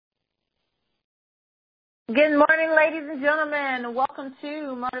Good morning, ladies and gentlemen. Welcome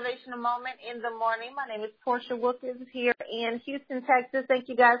to Motivational Moment in the Morning. My name is Portia Wilkins here in Houston, Texas. Thank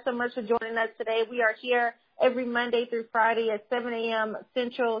you guys so much for joining us today. We are here every Monday through Friday at 7 a.m.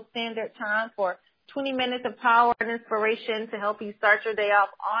 Central Standard Time for 20 minutes of power and inspiration to help you start your day off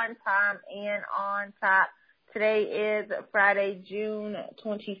on time and on top. Today is Friday, June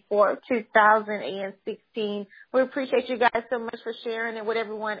 24th, 2016. We appreciate you guys so much for sharing it with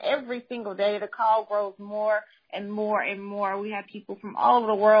everyone every single day. The call grows more and more and more. We have people from all over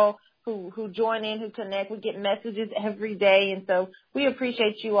the world who join in, who connect. We get messages every day. And so we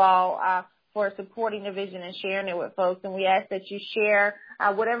appreciate you all for supporting the vision and sharing it with folks. And we ask that you share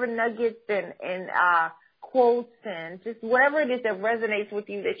whatever nuggets and quotes and just whatever it is that resonates with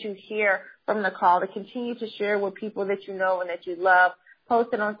you that you hear from the call, to continue to share with people that you know and that you love.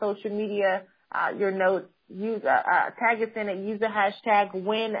 Post it on social media, your notes, use tag us in it, use the hashtag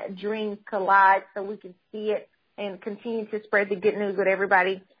When Dreams Collide so we can see it and continue to spread the good news with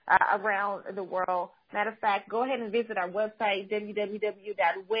everybody around the world. Matter of fact, go ahead and visit our website,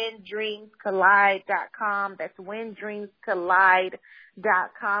 www.whendreamscollide.com. That's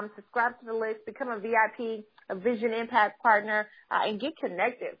whendreamscollide.com. Subscribe to the list, become a VIP, a Vision Impact Partner, and get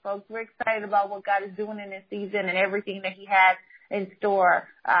connected, folks. We're excited about what God is doing in this season and everything that He has in store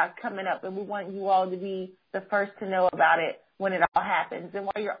coming up, and we want you all to be the first to know about it when it all happens. And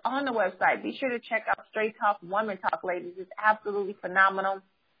while you're on the website, be sure to check out Straight Talk Woman Talk, ladies. It's absolutely phenomenal.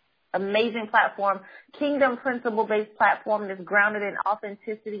 Amazing platform, kingdom principle-based platform that's grounded in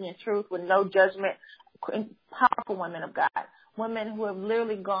authenticity and truth with no judgment. Powerful women of God, women who have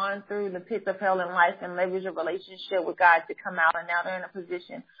literally gone through the pits of hell in life and leveraged a relationship with God to come out, and now they're in a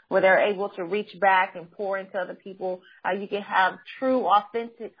position where they're able to reach back and pour into other people. You can have true,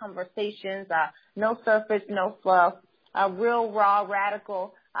 authentic conversations, no surface, no fluff, real, raw,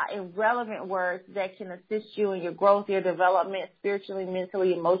 radical, irrelevant words that can assist you in your growth, your development, spiritually,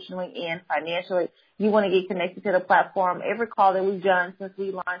 mentally, emotionally, and financially. You want to get connected to the platform. Every call that we've done since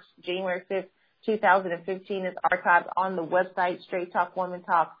we launched January 5th, 2015 is archived on the website,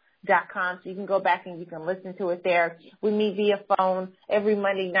 straighttalkwomantalk.com. So you can go back and you can listen to it there. We meet via phone every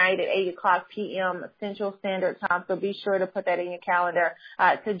Monday night at 8 o'clock p.m. Central Standard Time. So be sure to put that in your calendar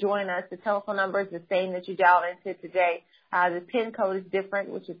to join us. The telephone number is the same that you dialed into today. The PIN code is different,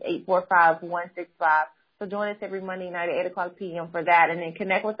 which is 845165. So join us every Monday night at 8 o'clock p.m. for that. And then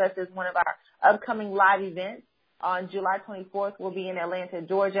connect with us as one of our upcoming live events. On July 24th, we'll be in Atlanta,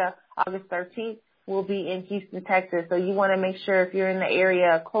 Georgia. August 13th, we'll be in Houston, Texas. So you want to make sure if you're in the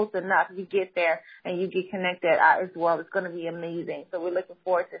area close enough, you get there and you get connected as well. It's going to be amazing. So we're looking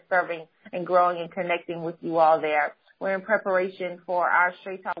forward to serving and growing and connecting with you all there. We're in preparation for our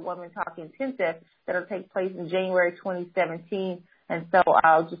Straight Talk Woman Talk Intensive that will take place in January 2017. And so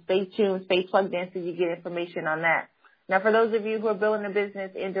just stay tuned, stay plugged in so you get information on that. Now, for those of you who are building a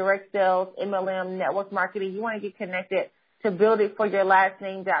business in direct sales, MLM, network marketing, you want to get connected to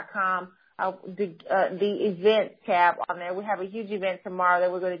builditforyourlastname.com. The event tab on there. We have a huge event tomorrow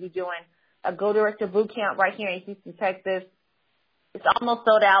that we're going to be doing, a Go Director Boot Camp right here in Houston, Texas. It's almost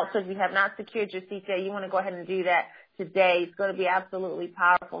sold out, so if you have not secured your seat yet, you want to go ahead and do that today. It's going to be absolutely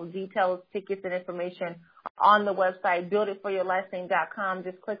powerful. Details, tickets, and information on the website, builditforyourlastname.com.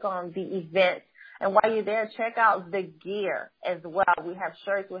 Just click on the event. And while you're there, check out the gear as well. We have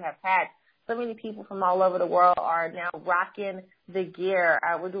shirts, we have hats. So many people from all over the world are now rocking the gear.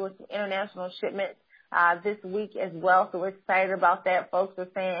 We're doing some international shipments this week as well, so we're excited about that. Folks are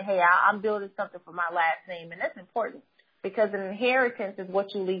saying, hey, I'm building something for my last name, and that's important because an inheritance is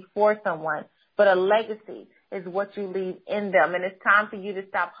what you leave for someone, but a legacy is what you leave in them. And it's time for you to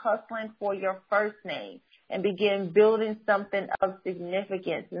stop hustling for your first name and begin building something of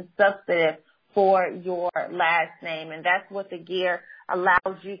significance and substantive for your last name. And that's what the gear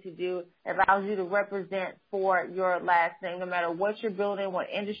allows you to do. It allows you to represent for your last name. No matter what you're building, what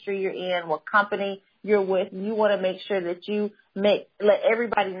industry you're in, what company you're with, you want to make sure that you let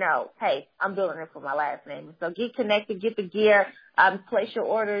everybody know, hey, I'm building it for my last name. So get connected, get the gear, place your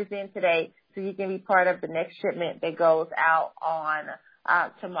orders in today so you can be part of the next shipment that goes out on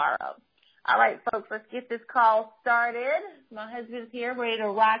tomorrow. All right, folks, let's get this call started. My husband's here, ready to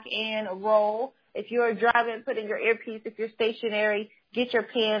rock and roll. If you're driving, put in your earpiece. If you're stationary, get your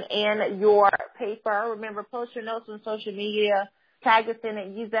pen and your paper. Remember, post your notes on social media. Tag us in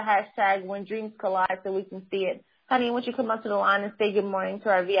it. Use the hashtag When Dreams Collide so we can see it. Honey, I want you to come up to the line and say good morning to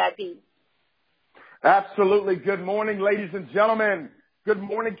our VIP. Absolutely. Good morning, ladies and gentlemen. Good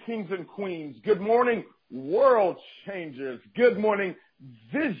morning, kings and queens. Good morning, world changers. Good morning,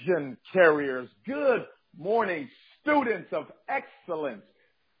 vision carriers. Good morning, students of excellence.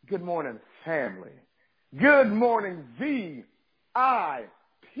 Good morning, family. Good morning, VIPs.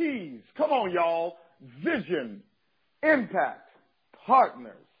 Come on, y'all. Vision, Impact,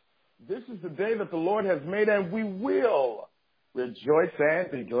 Partners. This is the day that the Lord has made, and we will rejoice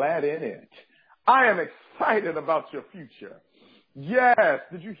and be glad in it. I am excited about your future. Yes,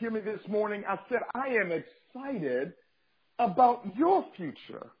 did you hear me this morning? I said I am excited about your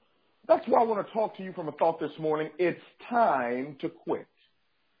future. That's why I want to talk to you from a thought this morning. It's time to quit.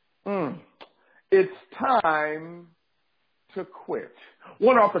 It's time to quit.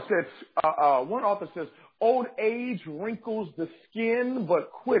 One author says, old age wrinkles the skin,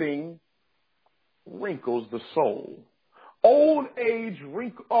 but quitting wrinkles the soul. Old age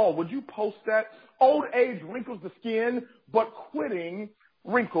would you post that? Old age wrinkles the skin, but quitting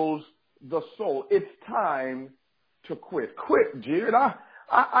wrinkles the soul. It's time to quit. Quit, Jared.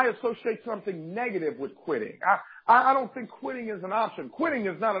 I associate something negative with quitting. I don't think quitting is an option. Quitting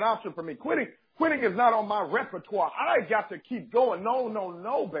is not an option for me. Quitting is not on my repertoire. I got to keep going.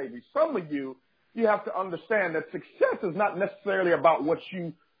 No, baby. Some of you have to understand that success is not necessarily about what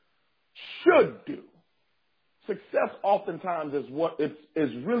you should do. Success oftentimes is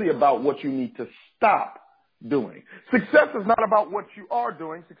really about what you need to stop doing. Success is not about what you are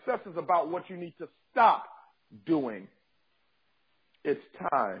doing. Success is about what you need to stop doing. It's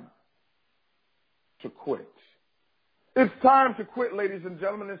time to quit. It's time to quit, ladies and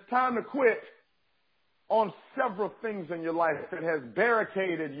gentlemen. It's time to quit on several things in your life that has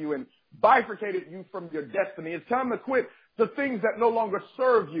barricaded you and bifurcated you from your destiny. It's time to quit the things that no longer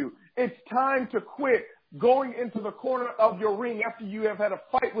serve you. It's time to quit going into the corner of your ring after you have had a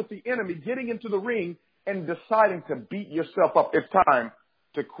fight with the enemy, getting into the ring and deciding to beat yourself up. It's time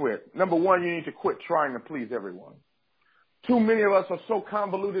to quit. Number one, you need to quit trying to please everyone. Too many of us are so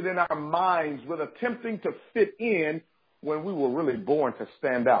convoluted in our minds with attempting to fit in when we were really born to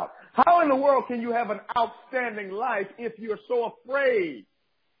stand out. How in the world can you have an outstanding life if you're so afraid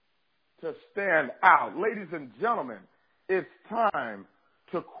to stand out? Ladies and gentlemen, it's time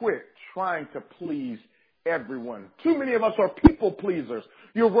to quit trying to please everyone. Too many of us are people pleasers.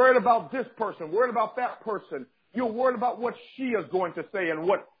 You're worried about this person, worried about that person. You're worried about what she is going to say and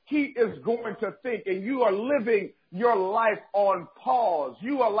what he is going to think, and you are living your life on pause.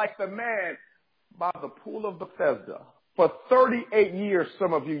 You are like the man by the pool of Bethesda. For 38 years,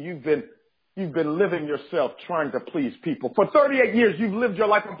 some of you, you've been living yourself trying to please people. For 38 years, you've lived your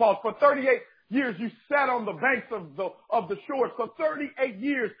life on pause. For 38 years, you sat on the banks of the shores. For 38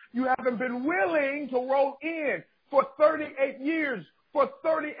 years, you haven't been willing to roll in. For 38 years, for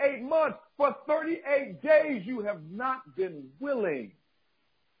 38 months, for 38 days, you have not been willing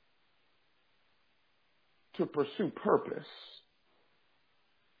to pursue purpose.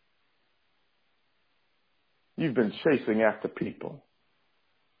 You've been chasing after people.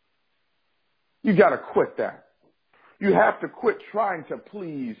 You got to quit that. You have to quit trying to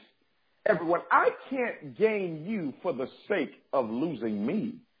please everyone. I can't gain you for the sake of losing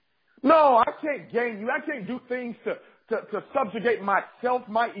me. No, I can't gain you. I can't do things to subjugate myself,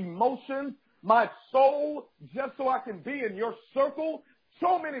 my emotions, my soul, just so I can be in your circle.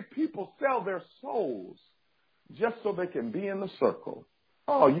 So many people sell their souls just so they can be in the circle.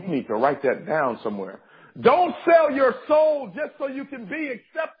 Oh, you need to write that down somewhere. Don't sell your soul just so you can be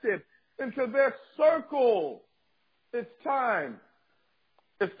accepted into their circle. It's time.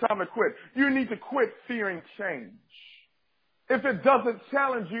 It's time to quit. You need to quit fearing change. If it doesn't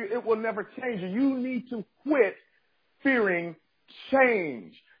challenge you, it will never change you. You need to quit fearing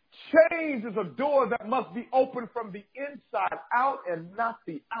change. Change is a door that must be opened from the inside out and not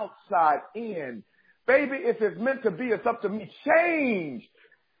the outside in. Baby, if it's meant to be, it's up to me. Change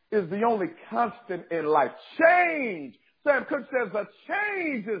is the only constant in life. Change. Sam Cooke says a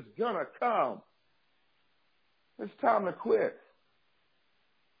change is going to come. It's time to quit.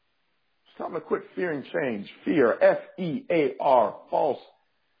 It's time to quit fearing change. Fear, F-E-A-R, false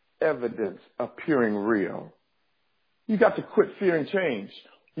evidence appearing real. You got to quit fearing change.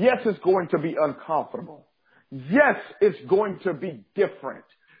 Yes, it's going to be uncomfortable. Yes, it's going to be different.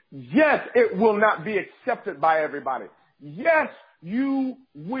 Yes, it will not be accepted by everybody. Yes, you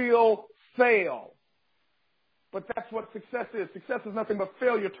will fail. But that's what success is. Success is nothing but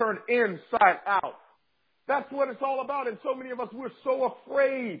failure turned inside out. That's what it's all about. And so many of us, we're so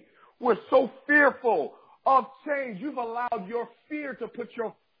afraid. We're so fearful of change. You've allowed your fear to put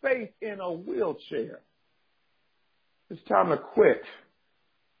your faith in a wheelchair. It's time to quit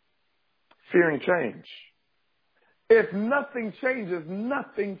fearing change. If nothing changes,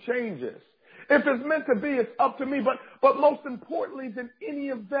 nothing changes. If it's meant to be, it's up to me. But most importantly than any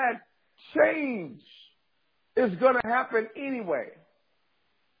of that, change is going to happen anyway.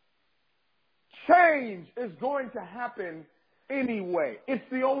 Change change is going to happen anyway. It's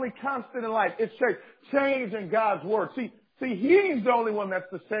the only constant in life. It's change. Change in God's word. See, he's the only one that's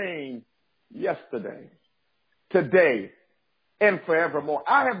the same yesterday, today, and forevermore.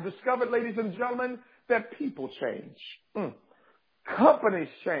 I have discovered, ladies and gentlemen, that people change. Companies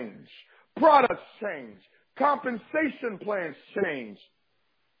change. Products change. Compensation plans change.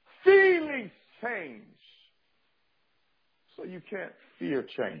 Feelings change. So you can't fear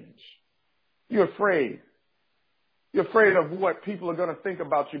change. You're afraid. You're afraid of what people are going to think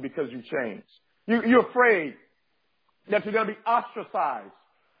about you because you changed. You're afraid that you're going to be ostracized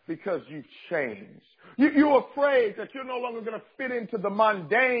because you've changed. You're afraid that you're no longer going to fit into the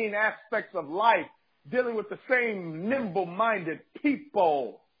mundane aspects of life, dealing with the same nimble-minded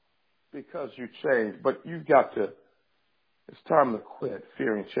people because you changed. But you've got to, it's time to quit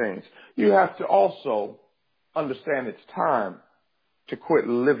fearing change. You have to also understand it's time to quit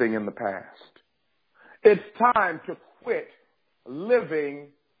living in the past. It's time to quit living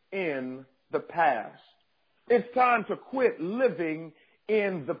in the past. It's time to quit living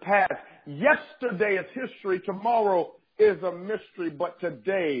in the past. Yesterday is history. Tomorrow is a mystery, but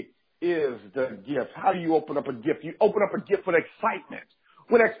today is the gift. How do you open up a gift? You open up a gift with excitement,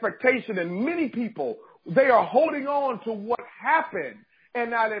 with expectation. And many people, they are holding on to what happened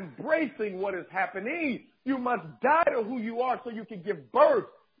and not embracing what is happening. You must die to who you are so you can give birth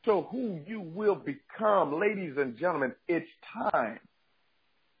to who you will become. Ladies and gentlemen, it's time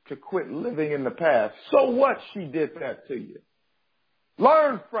to quit living in the past. So what? She did that to you.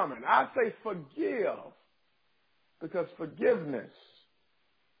 Learn from it. I say forgive, because forgiveness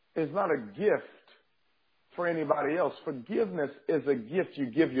is not a gift for anybody else. Forgiveness is a gift you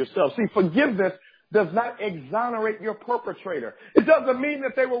give yourself. See, forgiveness does not exonerate your perpetrator. It doesn't mean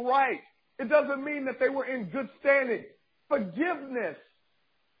that they were right. It doesn't mean that they were in good standing. Forgiveness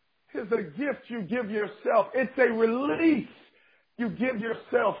is a gift you give yourself. It's a release you give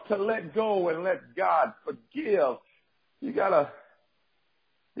yourself to let go and let God forgive. You gotta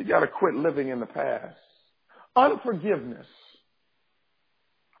quit living in the past. Unforgiveness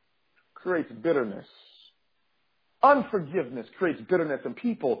creates bitterness. Unforgiveness creates bitterness, and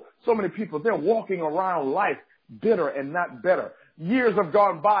so many people, they're walking around life bitter and not better. Years have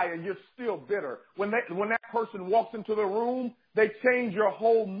gone by and you're still bitter. When that person walks into the room, they change your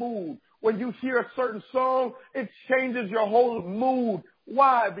whole mood. When you hear a certain song, it changes your whole mood.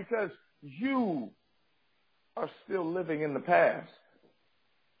 Why? Because you are still living in the past.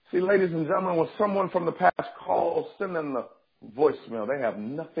 See, ladies and gentlemen, when someone from the past calls, send them the voicemail. They have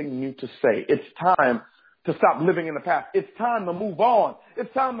nothing new to say. It's time to stop living in the past. It's time to move on.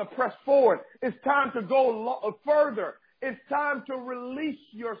 It's time to press forward. It's time to go further. It's time to release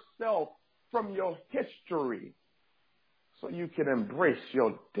yourself from your history so you can embrace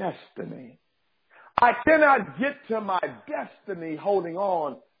your destiny. I cannot get to my destiny holding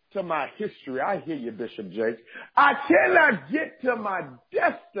on to my history. I hear you, Bishop Jakes. I cannot get to my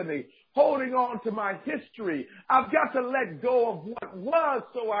destiny holding on to my history. I've got to let go of what was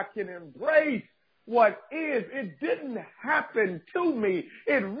so I can embrace what is. It didn't happen to me.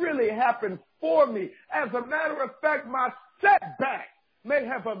 It really happened for me. As a matter of fact, my setback may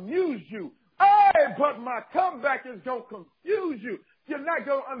have amused you. But my comeback is going to confuse you. You're not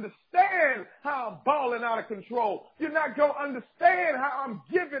going to understand how I'm balling out of control. You're not going to understand how I'm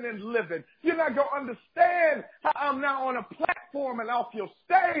giving and living. You're not going to understand how I'm now on a platform and off your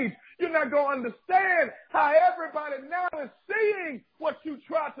stage. You're not going to understand how everybody now is seeing what you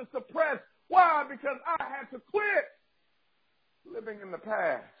tried to suppress. Why? Because I had to quit living in the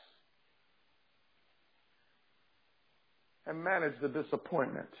past and manage the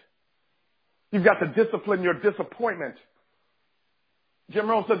disappointment. You've got to discipline your disappointment. Jim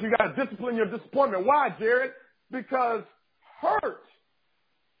Rohn says you got to discipline your disappointment. Why, Jared? Because hurt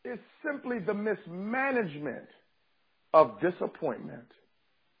is simply the mismanagement of disappointment.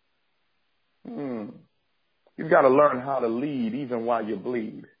 You've got to learn how to lead even while you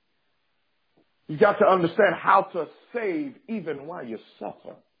bleed. You've got to understand how to save even while you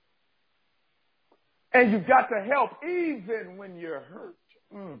suffer. And you've got to help even when you're hurt.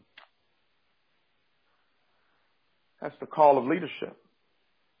 That's the call of leadership.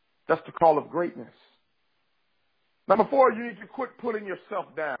 That's the call of greatness. Number 4, you need to quit putting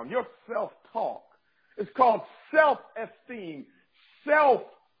yourself down. Your self-talk. It's called self-esteem.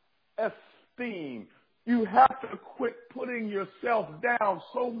 Self-esteem. You have to quit putting yourself down.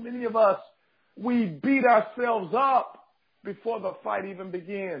 So many of us, we beat ourselves up before the fight even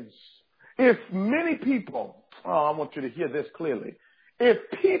begins. If many people, I want you to hear this clearly. If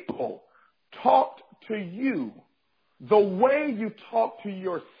people talked to you the way you talk to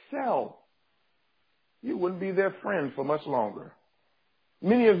yourself, you wouldn't be their friend for much longer.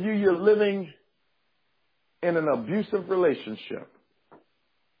 Many of you, you're living in an abusive relationship,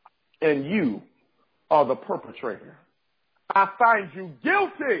 and you are the perpetrator. I find you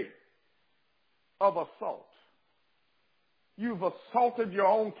guilty of assault. You've assaulted your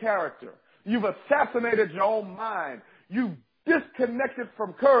own character. You've assassinated your own mind. You've disconnected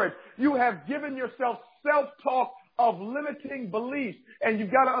from courage. You have given yourself self-talk of limiting beliefs. And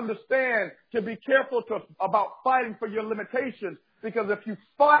you've got to understand to be careful about fighting for your limitations, because if you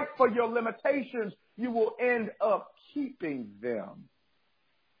fight for your limitations, you will end up keeping them.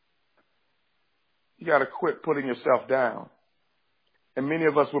 You got to quit putting yourself down. And many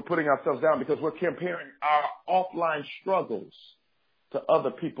of us, we're putting ourselves down because we're comparing our offline struggles to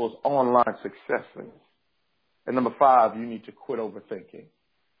other people's online successes. And number 5, you need to quit overthinking.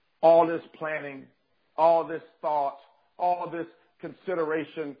 All this planning, all this thought, all this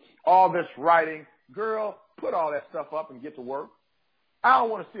consideration, all this writing. Girl, put all that stuff up and get to work. I don't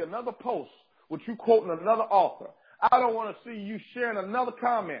want to see another post with you quoting another author. I don't want to see you sharing another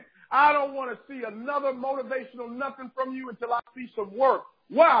comment. I don't want to see another motivational nothing from you until I see some work.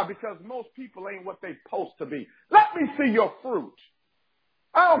 Why? Because most people ain't what they supposed to be. Let me see your fruit.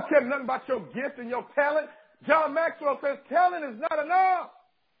 I don't care nothing about your gift and your talent. John Maxwell says talent is not enough.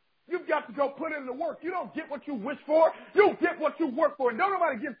 You've got to go put in the work. You don't get what you wish for. You get what you work for. And don't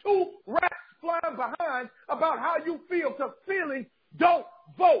nobody give 2 rats flying behind about how you feel, because feelings don't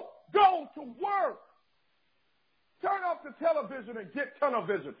vote. Go to work. Turn off the television and get tunnel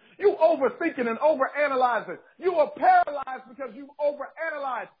vision. You overthinking and overanalyzing. You are paralyzed because you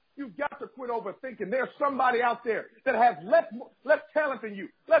overanalyze. You've got to quit overthinking. There's somebody out there that has less talent than you,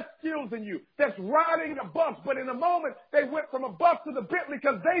 less skills than you, that's riding a bus, but in a moment they went from a bus to the Bentley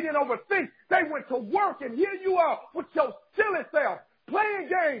because they didn't overthink. They went to work, and here you are with your silly self, playing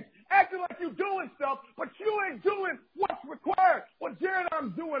games, acting like you're doing stuff, but you ain't doing what's required. Well, Jared, I'm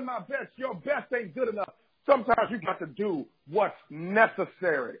doing my best. Your best ain't good enough. Sometimes you got to do what's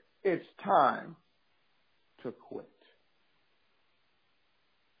necessary. It's time to quit.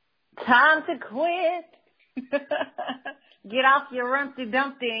 Time to quit. Get off your Rumpty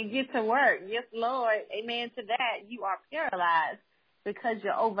Dumpty and get to work. Yes, Lord. Amen to that. You are paralyzed because you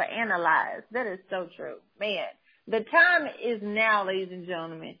overanalyze. That is so true. Man, the time is now, ladies and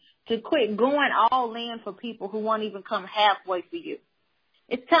gentlemen, to quit going all in for people who won't even come halfway for you.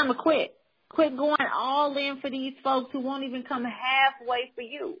 It's time to quit. Quit going all in for these folks who won't even come halfway for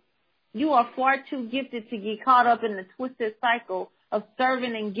you. You are far too gifted to get caught up in the twisted cycle of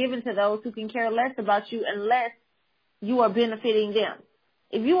serving and giving to those who can care less about you unless you are benefiting them.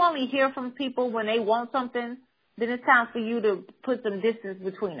 If you only hear from people when they want something, then it's time for you to put some distance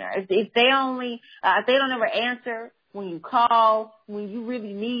between her. If they don't ever answer when you call, when you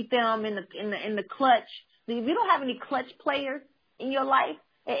really need them in the clutch, if you don't have any clutch players in your life,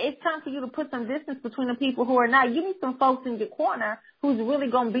 it's time for you to put some distance between the people who are not. You need some folks in your corner who's really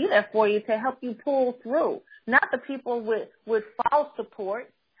going to be there for you to help you pull through. Not the people with false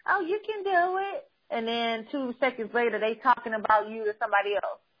support. Oh, you can do it. And then 2 seconds later, they talking about you to somebody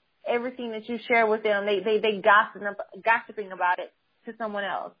else. Everything that you share with them, they gossiping about it to someone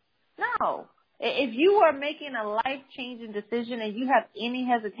else. No. If you are making a life-changing decision and you have any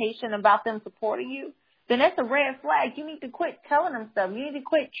hesitation about them supporting you, then that's a red flag. You need to quit telling them stuff. You need to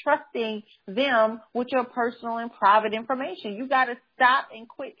quit trusting them with your personal and private information. You got to stop and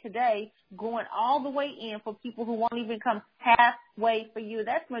quit today going all the way in for people who won't even come halfway for you.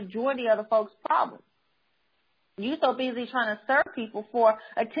 That's majority of the folks' problem. You're so busy trying to serve people for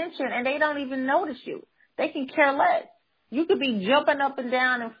attention, and they don't even notice you. They can care less. You could be jumping up and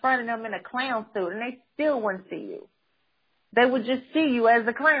down in front of them in a clown suit, and they still wouldn't see you. They would just see you as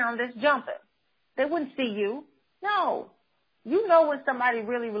the clown that's jumping. They wouldn't see you. No. You know when somebody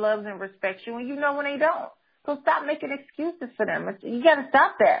really loves and respects you, and you know when they don't. So stop making excuses for them. You got to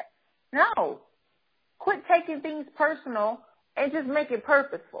stop that. No. Quit taking things personal and just make it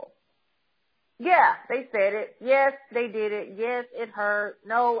purposeful. Yeah, they said it. Yes, they did it. Yes, it hurt.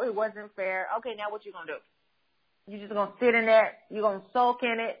 No, it wasn't fair. Okay, now what you going to do? You just going to sit in that? You going to sulk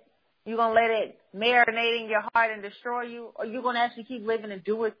in it? You going to let it marinate in your heart and destroy you? Or you going to actually keep living and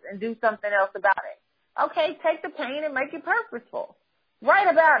do it and do something else about it? Okay, take the pain and make it purposeful.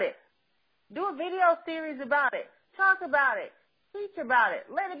 Write about it. Do a video series about it. Talk about it. Teach about it.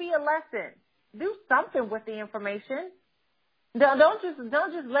 Let it be a lesson. Do something with the information. Don't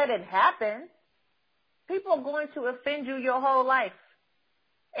just let it happen. People are going to offend you your whole life.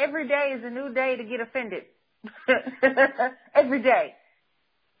 Every day is a new day to get offended. Every day.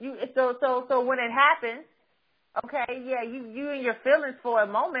 So when it happens, okay, yeah, you in your feelings for a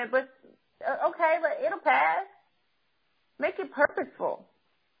moment, but Okay, but it'll pass. Make it purposeful.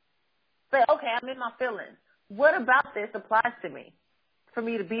 Say, okay, I'm in my feelings. What about this applies to me for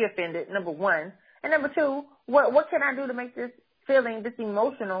me to be offended, number one? And number two, what can I do to make this feeling, this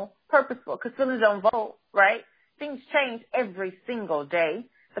emotional, purposeful? Because feelings don't vote, right? Things change every single day.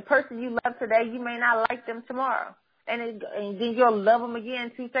 The person you love today, you may not like them tomorrow. And then you'll love them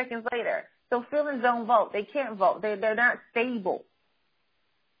again 2 seconds later. So feelings don't vote. They can't vote. They're not stable.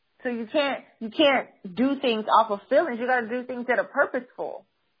 So you can't do things off of feelings. You got to do things that are purposeful.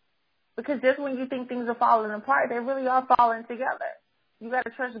 Because just when you think things are falling apart, they really are falling together. You got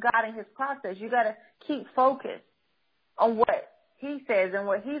to trust God in His process. You got to keep focused on what He says and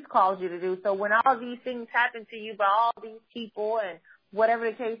what He's called you to do. So when all these things happen to you by all these people and whatever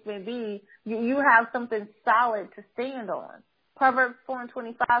the case may be, you have something solid to stand on. Proverbs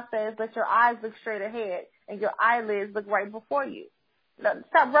 4:25 says, let your eyes look straight ahead and your eyelids look right before you.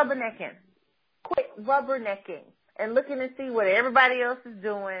 Stop rubbernecking. Quit rubbernecking and looking to see what everybody else is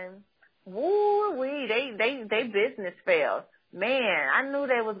doing. Woo-wee, they business failed. Man, I didn't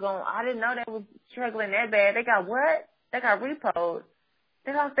know they was struggling that bad. They got what? They got repoed.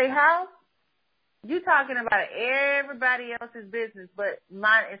 They lost their house? You talking about everybody else's business, but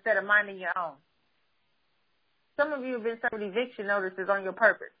instead of minding your own. Some of you have been served eviction notices on your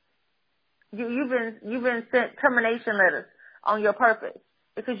purpose. You've been sent termination letters on your purpose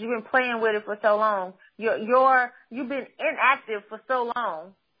because you've been playing with it for so long. You've been inactive for so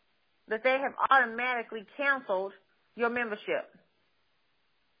long that they have automatically canceled your membership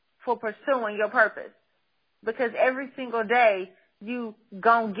for pursuing your purpose. Because every single day you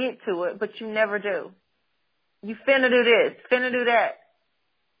gon' get to it, but you never do. You finna do this, finna do that.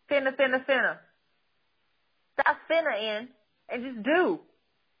 Finna. Stop finna in and just do.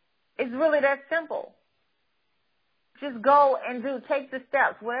 It's really that simple. Just go and do. Take the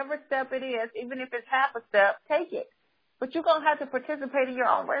steps. Whatever step it is, even if it's half a step, take it. But you're going to have to participate in your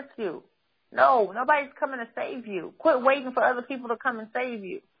own rescue. No, nobody's coming to save you. Quit waiting for other people to come and save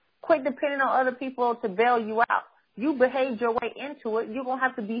you. Quit depending on other people to bail you out. You behaved your way into it. You're going to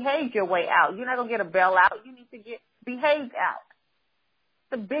have to behave your way out. You're not going to get a bailout. You need to get behaved out.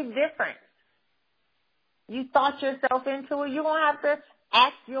 It's a big difference. You thought yourself into it. You're going to have to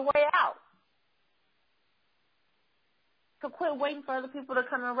act your way out. So quit waiting for other people to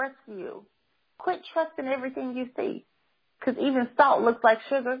come and rescue you. Quit trusting everything you see. Because even salt looks like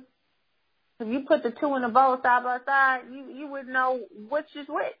sugar. If you put the two in a bowl side by side, you wouldn't know which is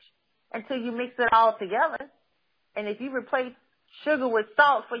which until you mix it all together. And if you replace sugar with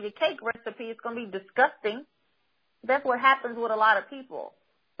salt for your cake recipe, it's going to be disgusting. That's what happens with a lot of people.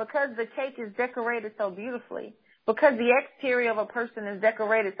 Because the cake is decorated so beautifully, because the exterior of a person is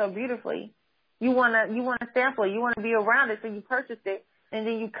decorated so beautifully, you want to sample it. You want to be around it, so you purchase it, and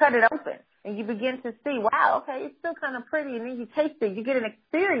then you cut it open. And you begin to see, wow, okay, it's still kind of pretty. And then you taste it. You get an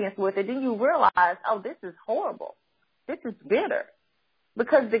experience with it. Then you realize, oh, this is horrible. This is bitter.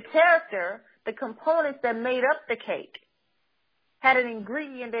 Because the character, the components that made up the cake had an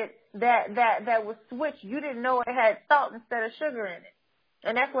ingredient that was switched. You didn't know it had salt instead of sugar in it.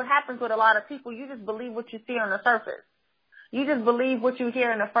 And that's what happens with a lot of people. You just believe what you see on the surface. You just believe what you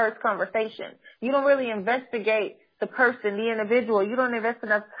hear in the first conversation. You don't really investigate the person, the individual. You don't invest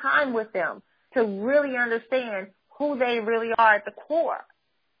enough time with them to really understand who they really are at the core.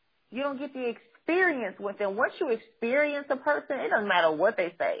 You don't get the experience with them. Once you experience a person, it doesn't matter what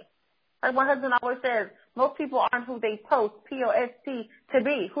they say. Like my husband always says, most people aren't who they post, P-O-S-T, to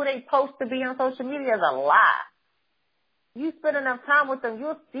be. Who they post to be on social media is a lie. You spend enough time with them,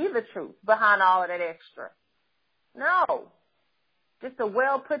 you'll see the truth behind all of that extra. No. Just a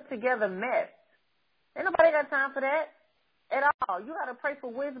well put together mess. Ain't nobody got time for that at all. You got to pray for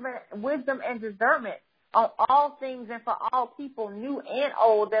wisdom and discernment on all things and for all people, new and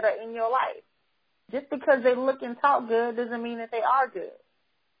old, that are in your life. Just because they look and talk good doesn't mean that they are good.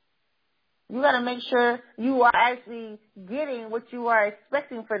 You got to make sure you are actually getting what you are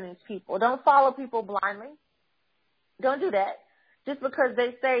expecting from these people. Don't follow people blindly. Don't do that. Just because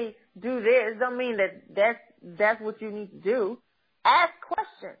they say do this don't mean that that's what you need to do. Ask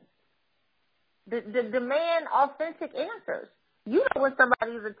questions. Demand authentic answers. You know when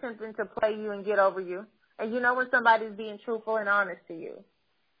somebody is attempting to play you and get over you. And you know when somebody is being truthful and honest to you.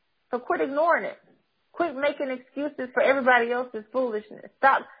 So quit ignoring it. Quit making excuses for everybody else's foolishness.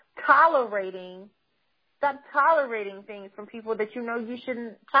 Stop tolerating things from people that you know you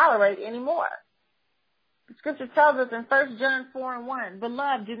shouldn't tolerate anymore. The scripture tells us in 1 John 4:1,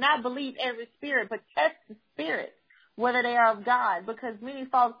 Beloved, do not believe every spirit, but test the spirits, whether they are of God, because many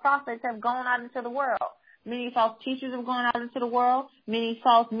false prophets have gone out into the world. Many false teachers have gone out into the world. Many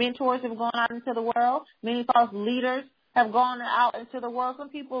false mentors have gone out into the world. Many false leaders have gone out into the world. Some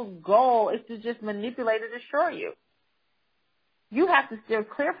people's goal is to just manipulate and destroy you. You have to steer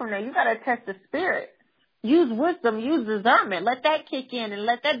clear from that. You got to test the spirit. Use wisdom, use discernment. Let that kick in and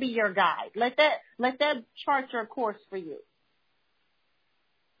let that be your guide. Let that chart your course for you.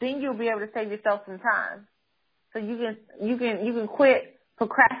 Then you'll be able to save yourself some time. So you can quit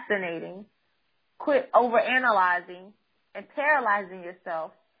procrastinating, quit overanalyzing and paralyzing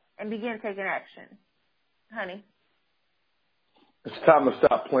yourself, and begin taking action. Honey. It's time to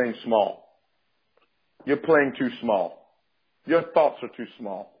stop playing small. You're playing too small. Your thoughts are too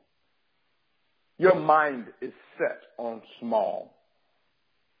small. Your mind is set on small.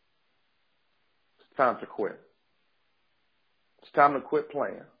 It's time to quit. It's time to quit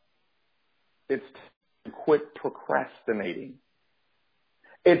playing. It's time to quit procrastinating.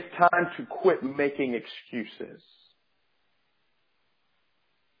 It's time to quit making excuses.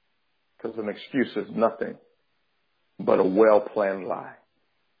 Because an excuse is nothing but a well-planned lie.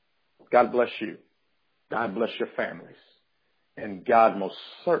 God bless you. God bless your families. And God most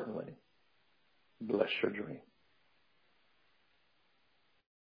certainly bless your dreams.